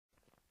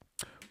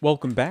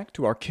Welcome back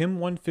to our Chem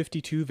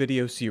 152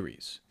 video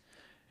series.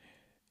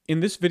 In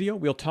this video,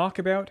 we'll talk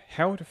about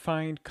how to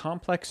find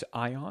complex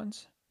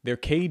ions, their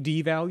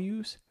Kd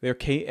values, their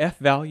Kf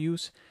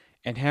values,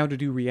 and how to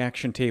do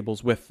reaction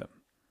tables with them.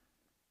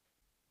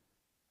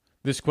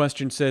 This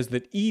question says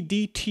that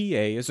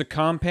EDTA is a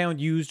compound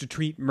used to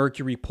treat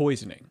mercury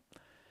poisoning.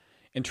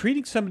 And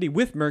treating somebody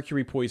with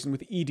mercury poison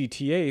with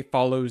EDTA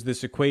follows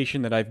this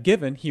equation that I've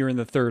given here in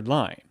the third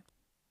line.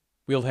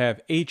 We'll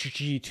have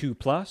Hg2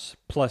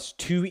 plus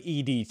 2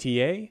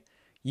 EDTA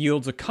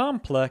yields a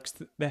complex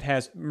that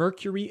has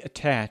mercury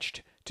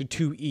attached to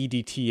 2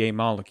 EDTA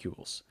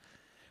molecules.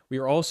 We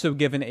are also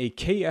given a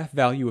Kf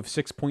value of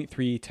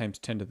 6.3 times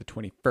 10 to the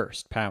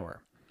 21st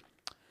power.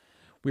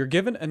 We are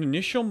given an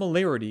initial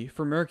molarity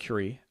for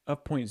mercury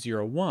of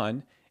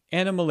 0.01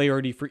 and a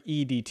molarity for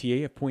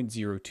EDTA of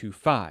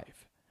 0.025.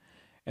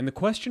 And the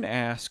question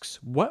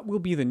asks, what will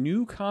be the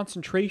new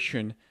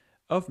concentration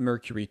of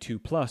mercury 2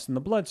 plus in the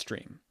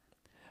bloodstream?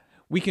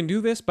 We can do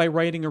this by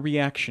writing a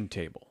reaction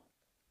table.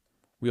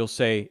 We'll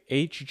say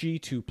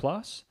Hg2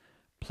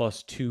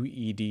 plus 2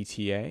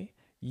 EDTA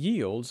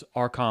yields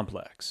our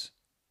complex.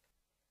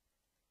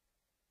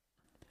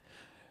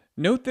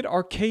 Note that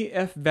our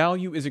Kf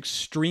value is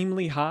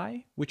extremely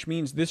high, which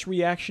means this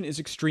reaction is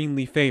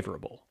extremely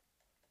favorable.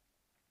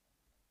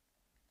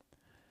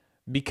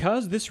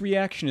 Because this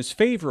reaction is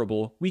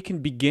favorable, we can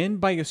begin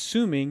by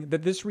assuming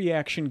that this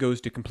reaction goes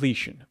to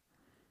completion.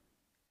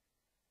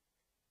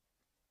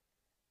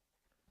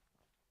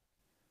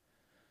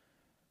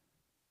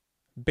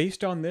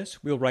 Based on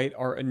this, we'll write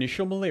our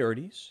initial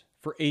molarities.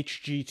 For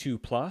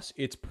Hg2 plus,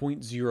 it's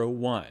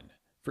 0.01.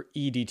 For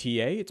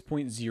EDTA, it's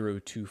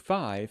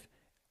 0.025.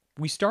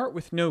 We start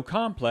with no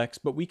complex,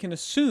 but we can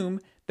assume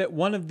that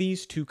one of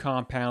these two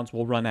compounds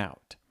will run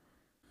out.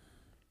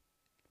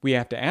 We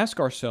have to ask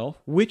ourselves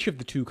which of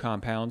the two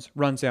compounds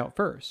runs out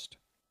first.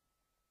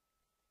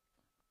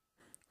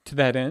 To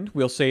that end,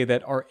 we'll say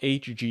that our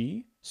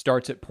Hg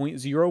starts at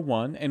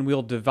 0.01 and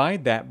we'll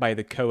divide that by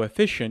the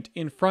coefficient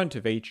in front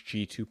of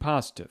Hg2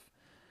 positive.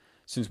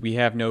 Since we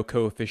have no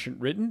coefficient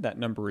written, that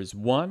number is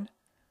 1,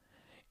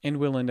 and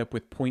we'll end up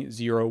with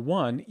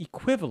 0.01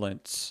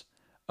 equivalents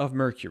of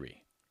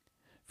mercury.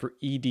 For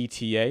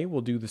EDTA,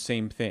 we'll do the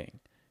same thing.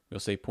 We'll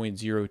say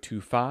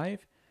 0.025,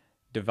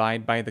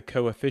 divide by the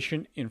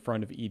coefficient in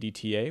front of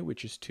EDTA,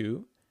 which is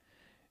 2,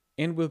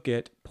 and we'll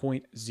get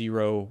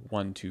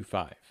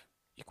 0.0125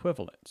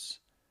 equivalents.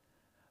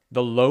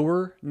 The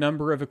lower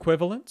number of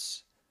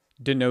equivalents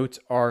denotes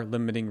our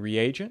limiting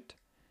reagent,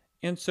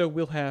 and so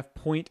we'll have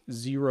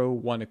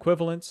 0.01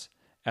 equivalents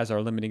as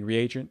our limiting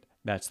reagent.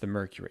 That's the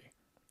mercury.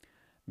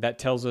 That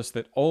tells us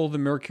that all the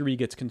mercury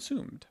gets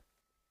consumed.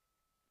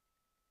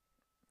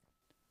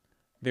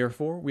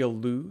 Therefore, we'll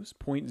lose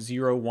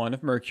 0.01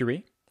 of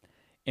mercury,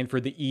 and for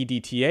the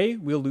EDTA,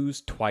 we'll lose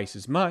twice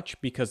as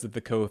much because of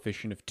the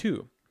coefficient of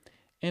 2,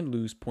 and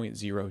lose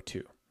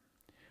 0.02.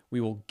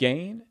 We will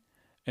gain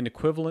an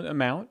equivalent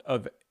amount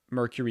of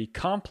mercury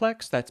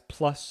complex, that's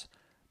plus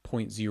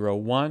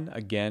 0.01,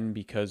 again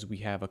because we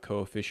have a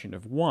coefficient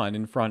of 1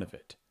 in front of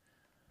it.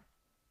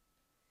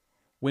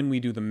 When we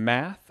do the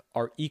math,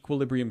 our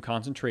equilibrium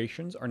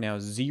concentrations are now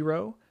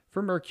 0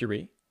 for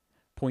mercury,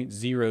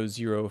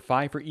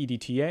 0.005 for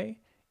EDTA,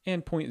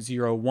 and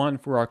 0.01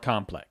 for our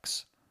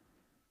complex.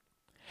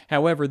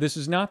 However, this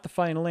is not the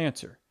final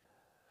answer.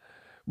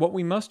 What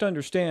we must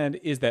understand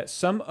is that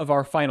some of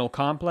our final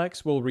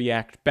complex will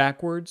react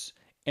backwards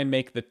and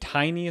make the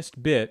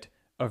tiniest bit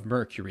of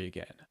mercury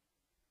again.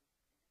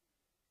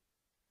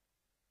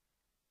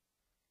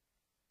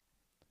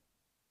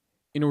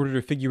 In order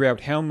to figure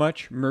out how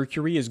much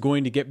mercury is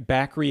going to get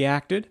back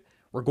reacted,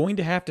 we're going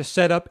to have to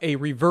set up a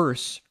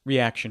reverse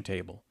reaction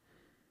table.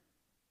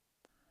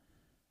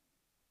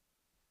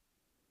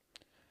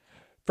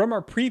 From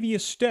our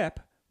previous step,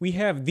 we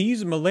have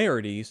these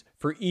molarities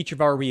for each of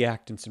our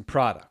reactants and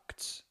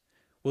products.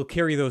 We'll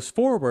carry those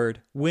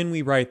forward when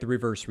we write the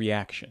reverse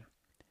reaction.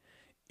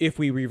 If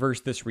we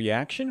reverse this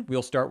reaction,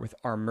 we'll start with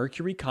our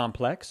mercury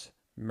complex,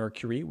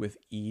 mercury with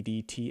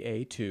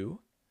EDTA2.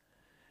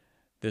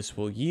 This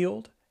will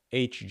yield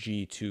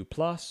Hg2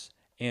 plus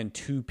and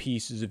 2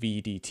 pieces of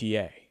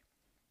EDTA.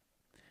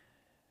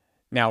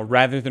 Now,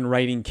 rather than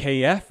writing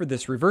Kf for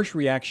this reverse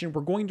reaction,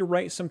 we're going to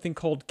write something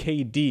called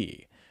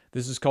Kd.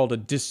 This is called a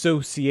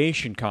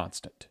dissociation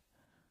constant.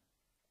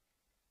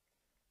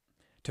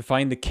 To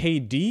find the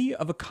Kd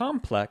of a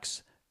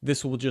complex,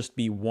 this will just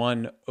be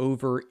 1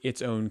 over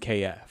its own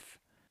Kf.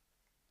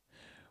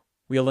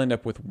 We'll end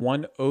up with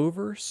 1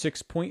 over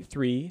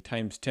 6.3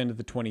 times 10 to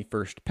the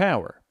 21st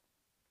power.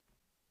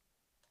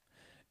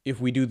 If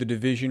we do the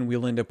division,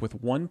 we'll end up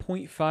with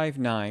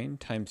 1.59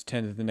 times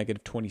 10 to the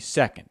negative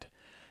 22nd.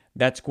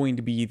 That's going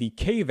to be the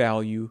K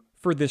value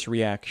for this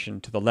reaction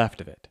to the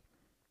left of it.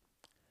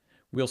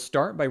 We'll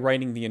start by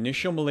writing the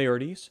initial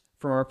molarities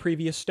from our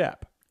previous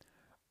step.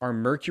 Our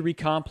mercury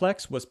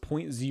complex was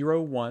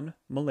 0.01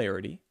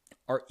 molarity.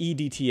 Our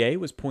EDTA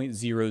was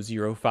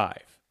 0.005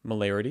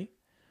 molarity.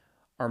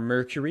 Our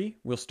mercury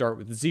will start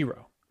with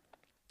 0.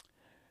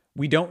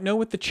 We don't know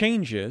what the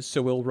change is,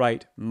 so we'll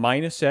write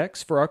minus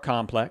x for our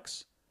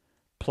complex,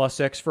 plus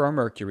x for our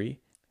mercury,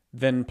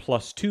 then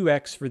plus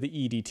 2x for the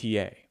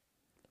EDTA.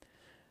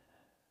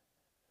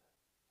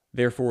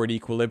 Therefore, at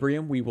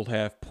equilibrium, we will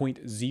have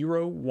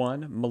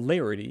 0.01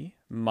 molarity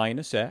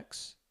minus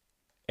x,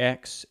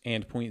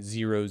 and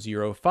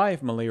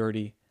 0.005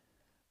 molarity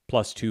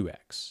plus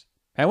 2x.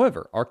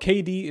 However, our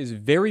KD is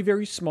very,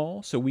 very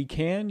small, so we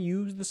can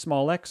use the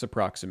small x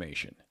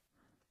approximation.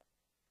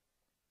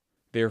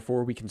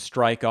 Therefore, we can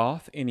strike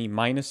off any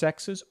minus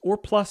x's or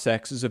plus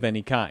x's of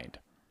any kind.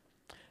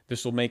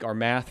 This will make our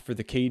math for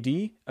the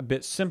KD a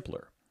bit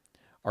simpler.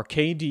 Our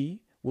KD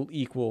will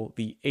equal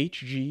the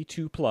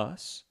Hg2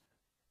 plus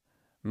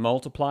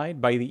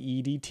multiplied by the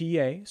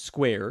EDTA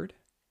squared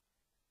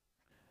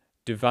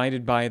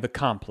divided by the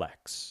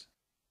complex.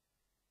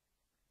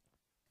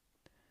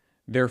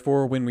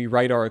 Therefore, when we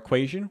write our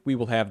equation, we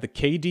will have the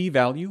KD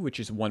value, which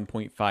is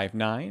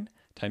 1.59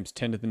 times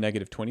 10 to the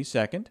negative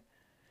 22nd,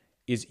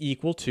 is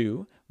equal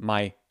to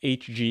my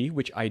Hg,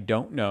 which I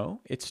don't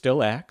know, it's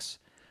still x,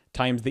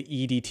 times the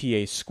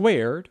EDTA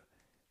squared,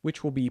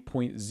 which will be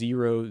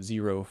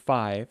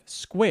 0.005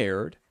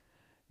 squared,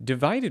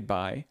 divided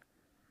by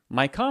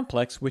my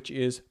complex, which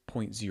is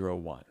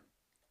 0.01.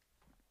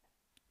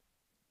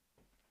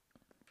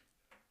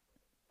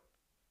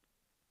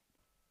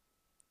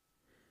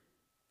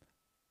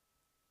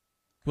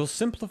 We'll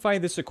simplify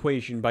this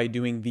equation by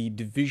doing the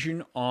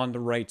division on the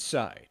right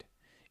side.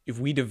 If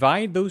we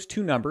divide those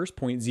two numbers,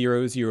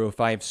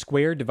 0.005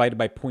 squared divided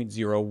by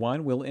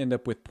 0.01, we'll end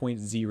up with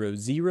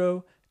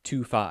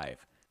 0.0025,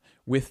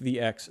 with the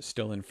x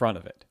still in front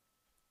of it.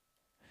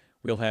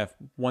 We'll have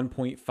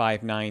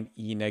 1.59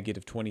 e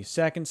negative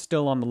 22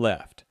 still on the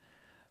left.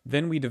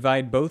 Then we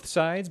divide both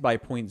sides by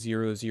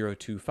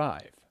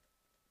 0.0025.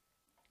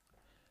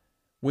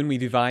 When we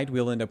divide,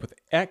 we'll end up with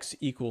x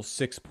equals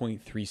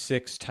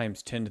 6.36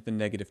 times 10 to the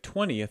negative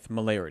 20th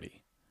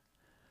molarity.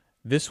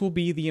 This will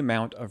be the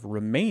amount of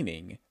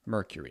remaining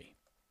mercury.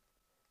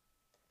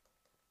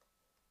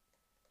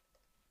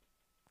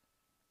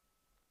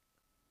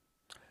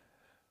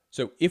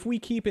 So if we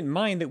keep in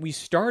mind that we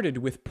started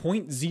with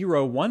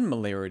 0.01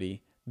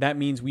 molarity, that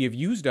means we have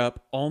used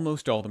up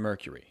almost all the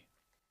mercury.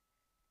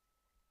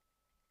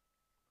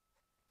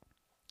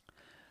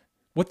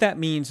 What that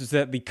means is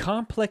that the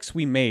complex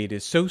we made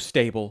is so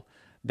stable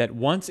that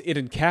once it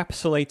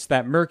encapsulates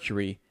that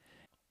mercury,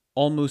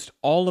 almost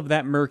all of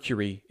that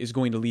mercury is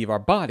going to leave our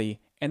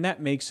body, and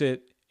that makes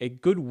it a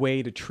good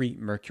way to treat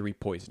mercury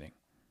poisoning.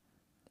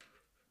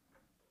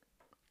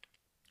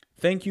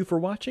 Thank you for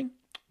watching.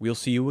 We'll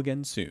see you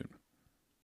again soon.